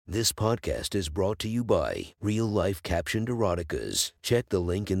This podcast is brought to you by Real Life Captioned Eroticas. Check the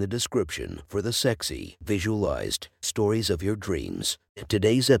link in the description for the sexy, visualized stories of your dreams.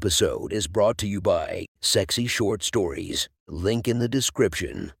 Today's episode is brought to you by Sexy Short Stories. Link in the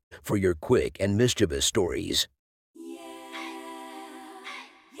description for your quick and mischievous stories.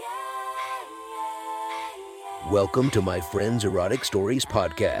 Welcome to my friend's Erotic Stories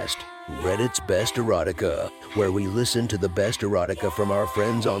podcast, Reddit's Best Erotica, where we listen to the best erotica from our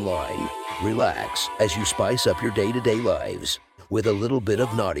friends online. Relax as you spice up your day-to-day lives with a little bit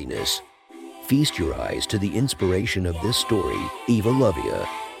of naughtiness. Feast your eyes to the inspiration of this story, Eva Lovia.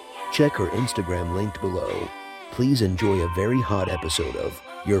 Check her Instagram linked below. Please enjoy a very hot episode of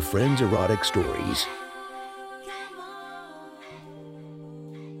Your Friend's Erotic Stories.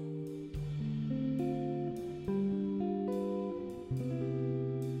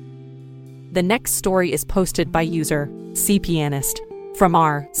 The next story is posted by user cpianist from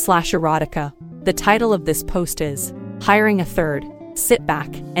r/erotica. The title of this post is Hiring a Third. Sit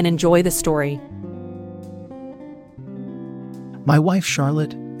back and enjoy the story. My wife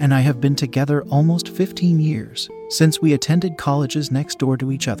Charlotte and I have been together almost 15 years, since we attended colleges next door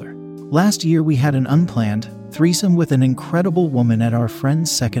to each other. Last year we had an unplanned threesome with an incredible woman at our friend's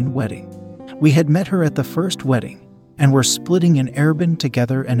second wedding. We had met her at the first wedding, and were splitting an Airbnb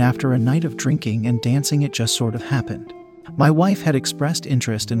together, and after a night of drinking and dancing it just sort of happened. My wife had expressed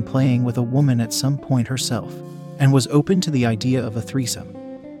interest in playing with a woman at some point herself, and was open to the idea of a threesome.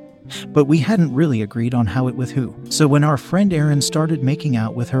 But we hadn't really agreed on how it with who. So when our friend Erin started making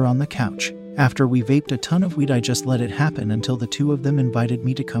out with her on the couch, after we vaped a ton of weed, I just let it happen until the two of them invited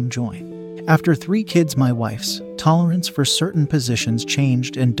me to come join. After 3 kids, my wife's tolerance for certain positions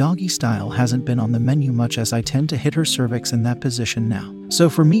changed, and doggy style hasn't been on the menu much, as I tend to hit her cervix in that position now. So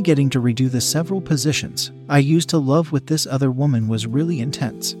for me, getting to redo the several positions I used to love with this other woman was really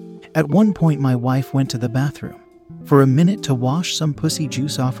intense. At one point my wife went to the bathroom for a minute to wash some pussy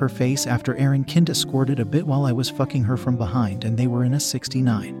juice off her face after Erin kinda squirted a bit while I was fucking her from behind, and they were in a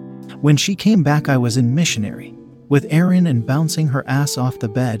 69. When she came back I was in missionary with Erin and bouncing her ass off the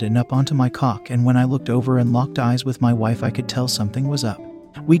bed and up onto my cock, and when I looked over and locked eyes with my wife I could tell something was up.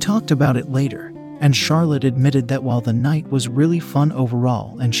 We talked about it later, and Charlotte admitted that while the night was really fun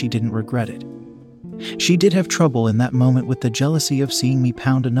overall and she didn't regret it, she did have trouble in that moment with the jealousy of seeing me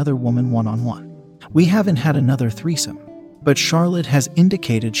pound another woman one-on-one. We haven't had another threesome, but Charlotte has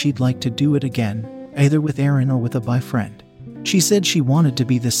indicated she'd like to do it again, either with Erin or with a bi friend. She said she wanted to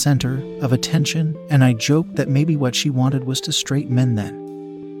be the center of attention, and I joked that maybe what she wanted was to straight men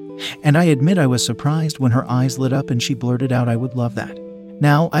then. And I admit I was surprised when her eyes lit up and she blurted out, "I would love that."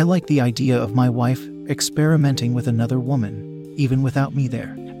 Now, I like the idea of my wife experimenting with another woman, even without me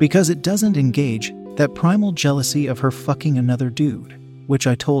there, because it doesn't engage that primal jealousy of her fucking another dude, which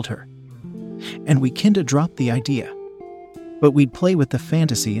I told her. And we kinda dropped the idea. But we'd play with the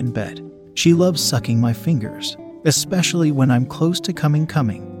fantasy in bed. She loves sucking my fingers, especially when I'm close to coming,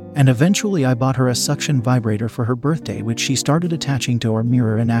 and eventually I bought her a suction vibrator for her birthday, which she started attaching to our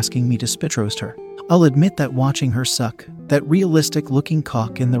mirror and asking me to spit roast her. I'll admit that watching her suck that realistic looking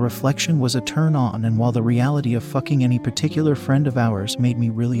cock in the reflection was a turn on, and while the reality of fucking any particular friend of ours made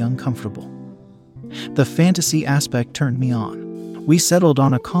me really uncomfortable, the fantasy aspect turned me on. We settled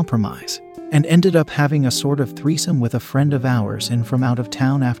on a compromise and ended up having a sort of threesome with a friend of ours in from out of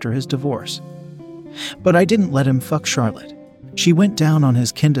town after his divorce. But I didn't let him fuck Charlotte. She went down on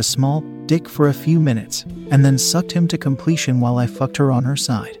his kinda small dick for a few minutes, and then sucked him to completion while I fucked her on her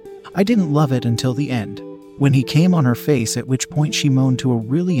side. I didn't love it until the end, when he came on her face, at which point she moaned to a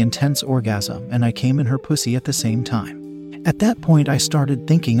really intense orgasm, and I came in her pussy at the same time. At that point I started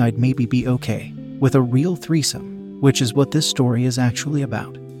thinking I'd maybe be okay with a real threesome, which is what this story is actually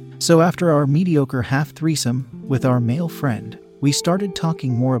about. So after our mediocre half threesome with our male friend, we started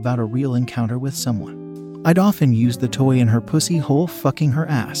talking more about a real encounter with someone. I'd often used the toy in her pussy hole fucking her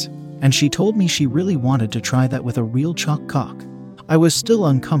ass, and she told me she really wanted to try that with a real chalk cock. I was still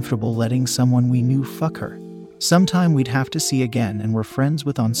uncomfortable letting someone we knew fuck her, sometime we'd have to see again and were friends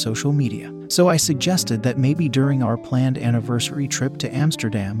with on social media. So I suggested that maybe during our planned anniversary trip to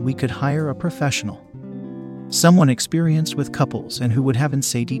Amsterdam we could hire a professional, someone experienced with couples and who would have an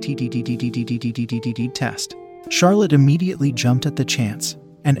test. Charlotte immediately jumped at the chance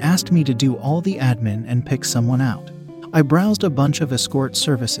and asked me to do all the admin and pick someone out. I browsed a bunch of escort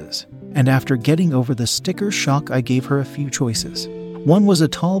services, and after getting over the sticker shock I gave her a few choices. One was a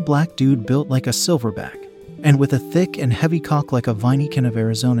tall black dude built like a silverback, and with a thick and heavy cock like a viney can of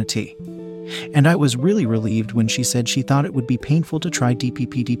Arizona tea. And I was really relieved when she said she thought it would be painful to try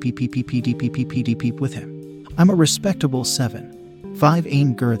DPP with him. I'm a respectable 7.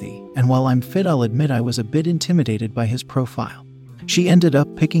 5'8" girthy, and while I'm fit, I'll admit I was a bit intimidated by his profile. She ended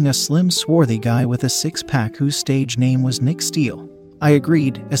up picking a slim, swarthy guy with a six-pack whose stage name was Nick Steele. I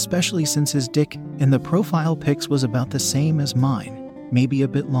agreed, especially since his dick in the profile pics was about the same as mine, maybe a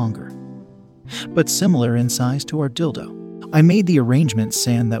bit longer, but similar in size to our dildo. I made the arrangements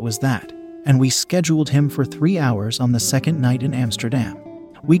saying that was that, and we scheduled him for 3 hours on the second night in Amsterdam.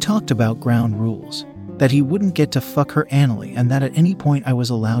 We talked about ground rules, that he wouldn't get to fuck her anally and that at any point I was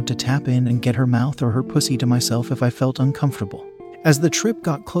allowed to tap in and get her mouth or her pussy to myself if I felt uncomfortable. As the trip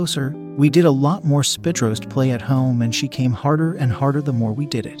got closer, we did a lot more spit roast play at home and she came harder and harder the more we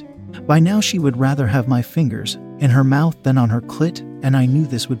did it. By now she would rather have my fingers in her mouth than on her clit, and I knew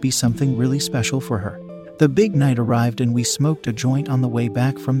this would be something really special for her. The big night arrived and we smoked a joint on the way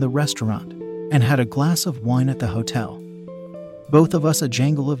back from the restaurant and had a glass of wine at the hotel. Both of us a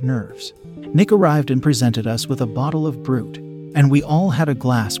jangle of nerves. Nick arrived and presented us with a bottle of Brut, and we all had a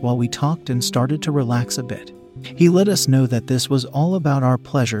glass while we talked and started to relax a bit. He let us know that this was all about our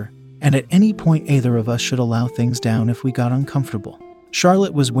pleasure, and at any point either of us should allow things down if we got uncomfortable.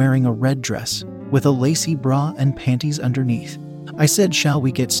 Charlotte was wearing a red dress, with a lacy bra and panties underneath. I said, "Shall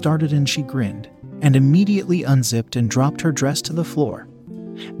we get started?" and she grinned, and immediately unzipped and dropped her dress to the floor,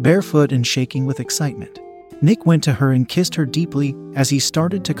 barefoot and shaking with excitement. Nick went to her and kissed her deeply as he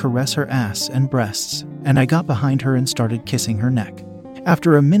started to caress her ass and breasts, and I got behind her and started kissing her neck.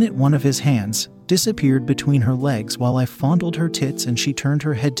 After a minute, one of his hands disappeared between her legs while I fondled her tits and she turned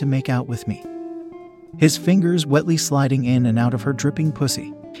her head to make out with me, his fingers wetly sliding in and out of her dripping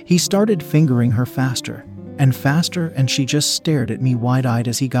pussy. He started fingering her faster and faster, and she just stared at me wide-eyed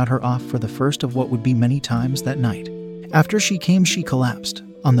as he got her off for the first of what would be many times that night. After she came, she collapsed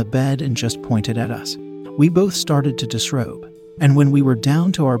on the bed and just pointed at us. We both started to disrobe, and when we were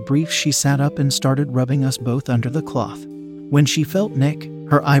down to our briefs, she sat up and started rubbing us both under the cloth. When she felt Nick,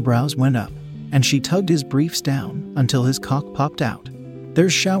 her eyebrows went up, and she tugged his briefs down until his cock popped out.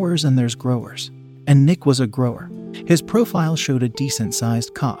 There's showers and there's growers, and Nick was a grower. His profile showed a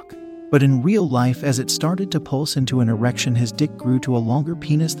decent-sized cock, but in real life, as it started to pulse into an erection, his dick grew to a longer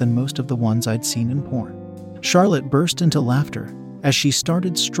penis than most of the ones I'd seen in porn. Charlotte burst into laughter as she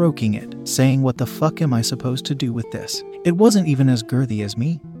started stroking it, saying, "What the fuck am I supposed to do with this?" It wasn't even as girthy as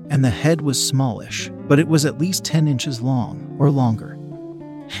me, and the head was smallish, but it was at least 10 inches long, or longer,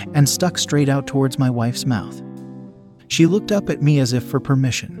 and stuck straight out towards my wife's mouth. She looked up at me as if for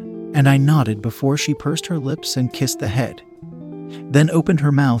permission, and I nodded before she pursed her lips and kissed the head, then opened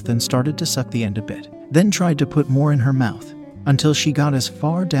her mouth and started to suck the end a bit, then tried to put more in her mouth, until she got as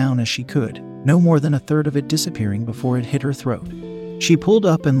far down as she could, no more than a third of it disappearing before it hit her throat. She pulled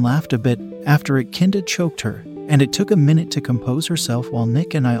up and laughed a bit after it kinda choked her, and it took a minute to compose herself while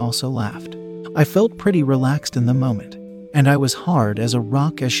Nick and I also laughed. I felt pretty relaxed in the moment, and I was hard as a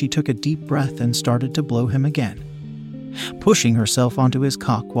rock as she took a deep breath and started to blow him again, pushing herself onto his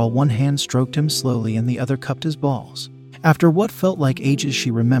cock while one hand stroked him slowly and the other cupped his balls. After what felt like ages, she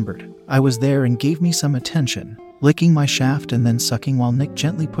remembered I was there and gave me some attention, licking my shaft and then sucking while Nick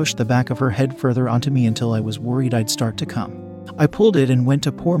gently pushed the back of her head further onto me until I was worried I'd start to come. I pulled it and went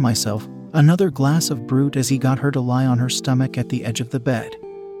to pour myself another glass of Brut as he got her to lie on her stomach at the edge of the bed,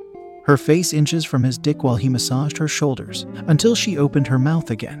 her face inches from his dick while he massaged her shoulders until she opened her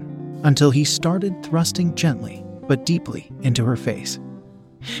mouth again, until he started thrusting gently but deeply into her face,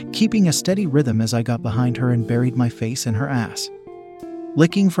 keeping a steady rhythm as I got behind her and buried my face in her ass,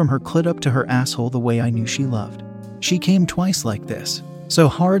 licking from her clit up to her asshole the way I knew she loved. She came twice like this, so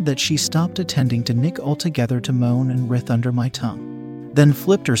hard that she stopped attending to Nick altogether to moan and writhe under my tongue, then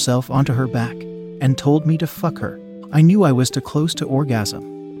flipped herself onto her back and told me to fuck her. I knew I was too close to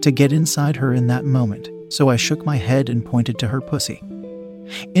orgasm to get inside her in that moment, so I shook my head and pointed to her pussy,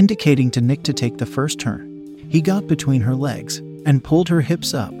 indicating to Nick to take the first turn. He got between her legs and pulled her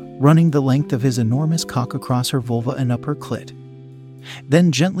hips up, running the length of his enormous cock across her vulva and up her clit,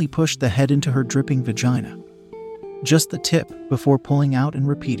 then gently pushed the head into her dripping vagina, just the tip, before pulling out and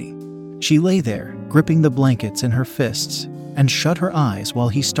repeating. She lay there, gripping the blankets in her fists, and shut her eyes while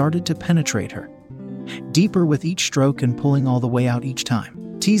he started to penetrate her, deeper with each stroke and pulling all the way out each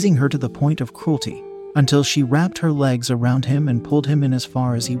time, teasing her to the point of cruelty, until she wrapped her legs around him and pulled him in as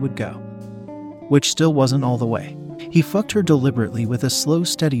far as he would go, which still wasn't all the way. He fucked her deliberately with a slow,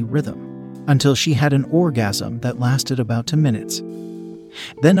 steady rhythm, until she had an orgasm that lasted about 2 minutes,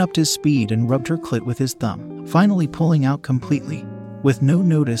 then upped his speed and rubbed her clit with his thumb, finally pulling out completely, with no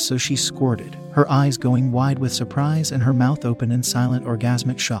notice, so she squirted, her eyes going wide with surprise and her mouth open in silent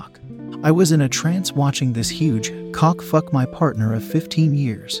orgasmic shock. I was in a trance watching this huge cock fuck my partner of 15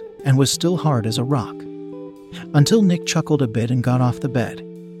 years, and was still hard as a rock. until Nick chuckled a bit and got off the bed,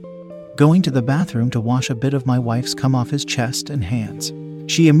 going to the bathroom to wash a bit of my wife's cum off his chest and hands.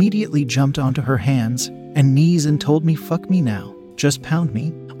 She immediately jumped onto her hands and knees and told me, "Fuck me now, just pound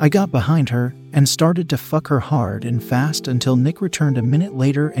me." I got behind her and started to fuck her hard and fast until Nick returned a minute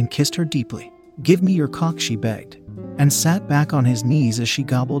later and kissed her deeply. "Give me your cock," she begged, and sat back on his knees as she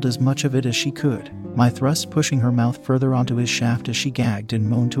gobbled as much of it as she could, my thrusts pushing her mouth further onto his shaft as she gagged and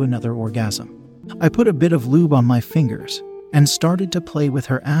moaned to another orgasm. I put a bit of lube on my fingers and started to play with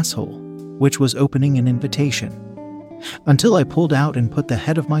her asshole, which was opening an invitation, until I pulled out and put the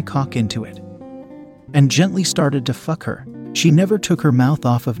head of my cock into it and gently started to fuck her. She never took her mouth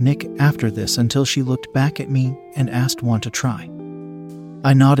off of Nick after this until she looked back at me and asked, "Want to try?"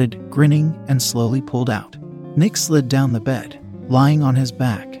 I nodded, grinning, and slowly pulled out. Nick slid down the bed, lying on his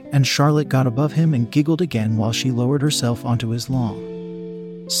back, and Charlotte got above him and giggled again while she lowered herself onto his long,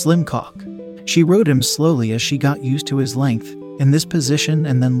 slim cock. She rode him slowly as she got used to his length in this position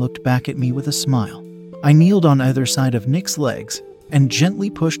and then looked back at me with a smile. I kneeled on either side of Nick's legs and gently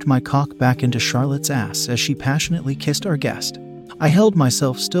pushed my cock back into Charlotte's ass as she passionately kissed our guest. I held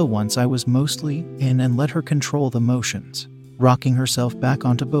myself still once I was mostly in and let her control the motions, rocking herself back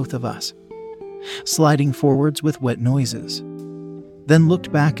onto both of us, sliding forwards with wet noises. Then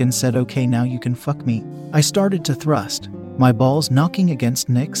looked back and said, "Okay, now you can fuck me." I started to thrust, my balls knocking against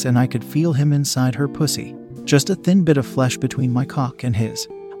Nick's, and I could feel him inside her pussy, just a thin bit of flesh between my cock and his.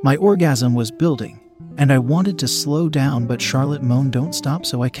 My orgasm was building, and I wanted to slow down, but Charlotte moaned, "Don't stop,"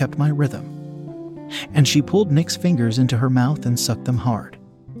 so I kept my rhythm. And she pulled Nick's fingers into her mouth and sucked them hard,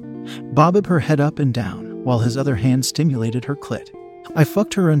 bobbed her head up and down, while his other hand stimulated her clit. I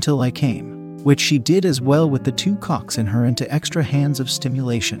fucked her until I came, which she did as well with the two cocks in her into extra hands of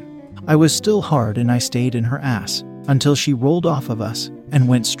stimulation. I was still hard and I stayed in her ass until she rolled off of us and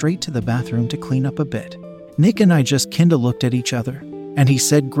went straight to the bathroom to clean up a bit. Nick and I just kinda looked at each other, and he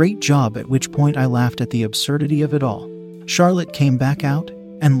said, "Great job," at which point I laughed at the absurdity of it all. Charlotte came back out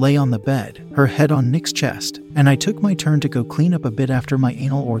and lay on the bed, her head on Nick's chest, and I took my turn to go clean up a bit after my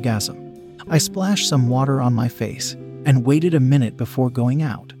anal orgasm. I splashed some water on my face and waited a minute before going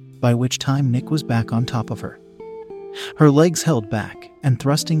out, by which time Nick was back on top of her, her legs held back and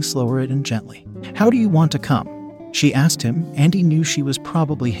thrusting slower and gently. "How do you want to come?" she asked him, and he knew she was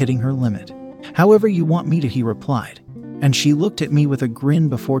probably hitting her limit. "However you want me to," he replied, and she looked at me with a grin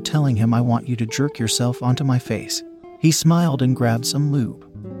before telling him, "I want you to jerk yourself onto my face." He smiled and grabbed some lube,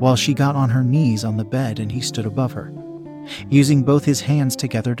 while she got on her knees on the bed and he stood above her, using both his hands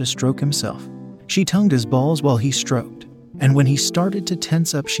together to stroke himself. She tongued his balls while he stroked, and when he started to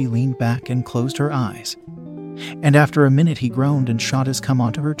tense up, she leaned back and closed her eyes. And after a minute he groaned and shot his cum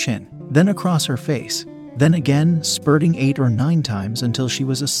onto her chin, then across her face, then again, spurting 8 or 9 times until she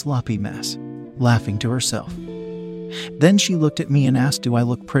was a sloppy mess, laughing to herself. Then she looked at me and asked, "Do I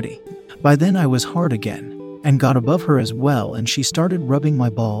look pretty?" By then I was hard again, and got above her as well, and she started rubbing my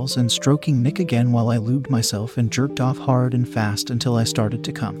balls and stroking Nick again while I lubed myself and jerked off hard and fast until I started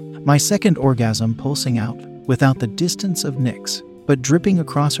to come. My second orgasm pulsing out, without the distance of Nick's, but dripping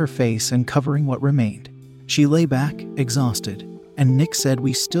across her face and covering what remained. She lay back, exhausted, and Nick said,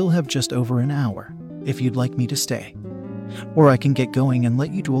 "We still have just over an hour, if you'd like me to stay. Or I can get going and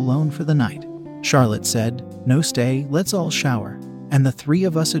let you two alone for the night." Charlotte said, "No, stay, let's all shower," and the three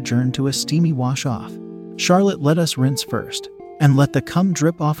of us adjourned to a steamy wash-off. Charlotte let us rinse first, and let the cum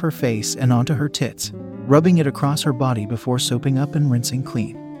drip off her face and onto her tits, rubbing it across her body before soaping up and rinsing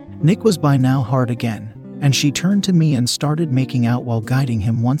clean. Nick was by now hard again, and she turned to me and started making out while guiding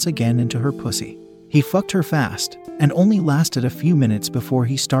him once again into her pussy. He fucked her fast, and only lasted a few minutes before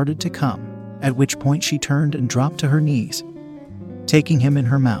he started to come, at which point she turned and dropped to her knees, taking him in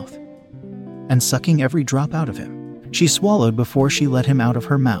her mouth and sucking every drop out of him. She swallowed before she let him out of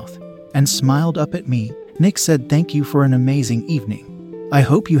her mouth, and smiled up at me. Nick said, "Thank you for an amazing evening. I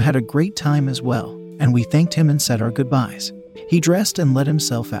hope you had a great time as well," and we thanked him and said our goodbyes. He dressed and let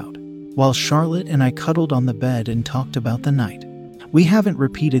himself out, while Charlotte and I cuddled on the bed and talked about the night. We haven't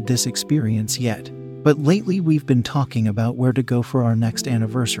repeated this experience yet, but lately we've been talking about where to go for our next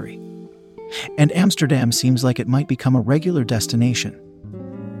anniversary. And Amsterdam seems like it might become a regular destination.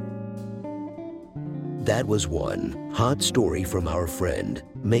 That was one hot story from our friend.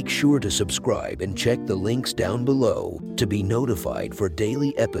 Make sure to subscribe and check the links down below to be notified for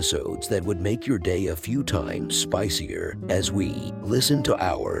daily episodes that would make your day a few times spicier as we listen to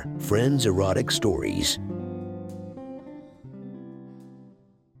our friends' erotic stories.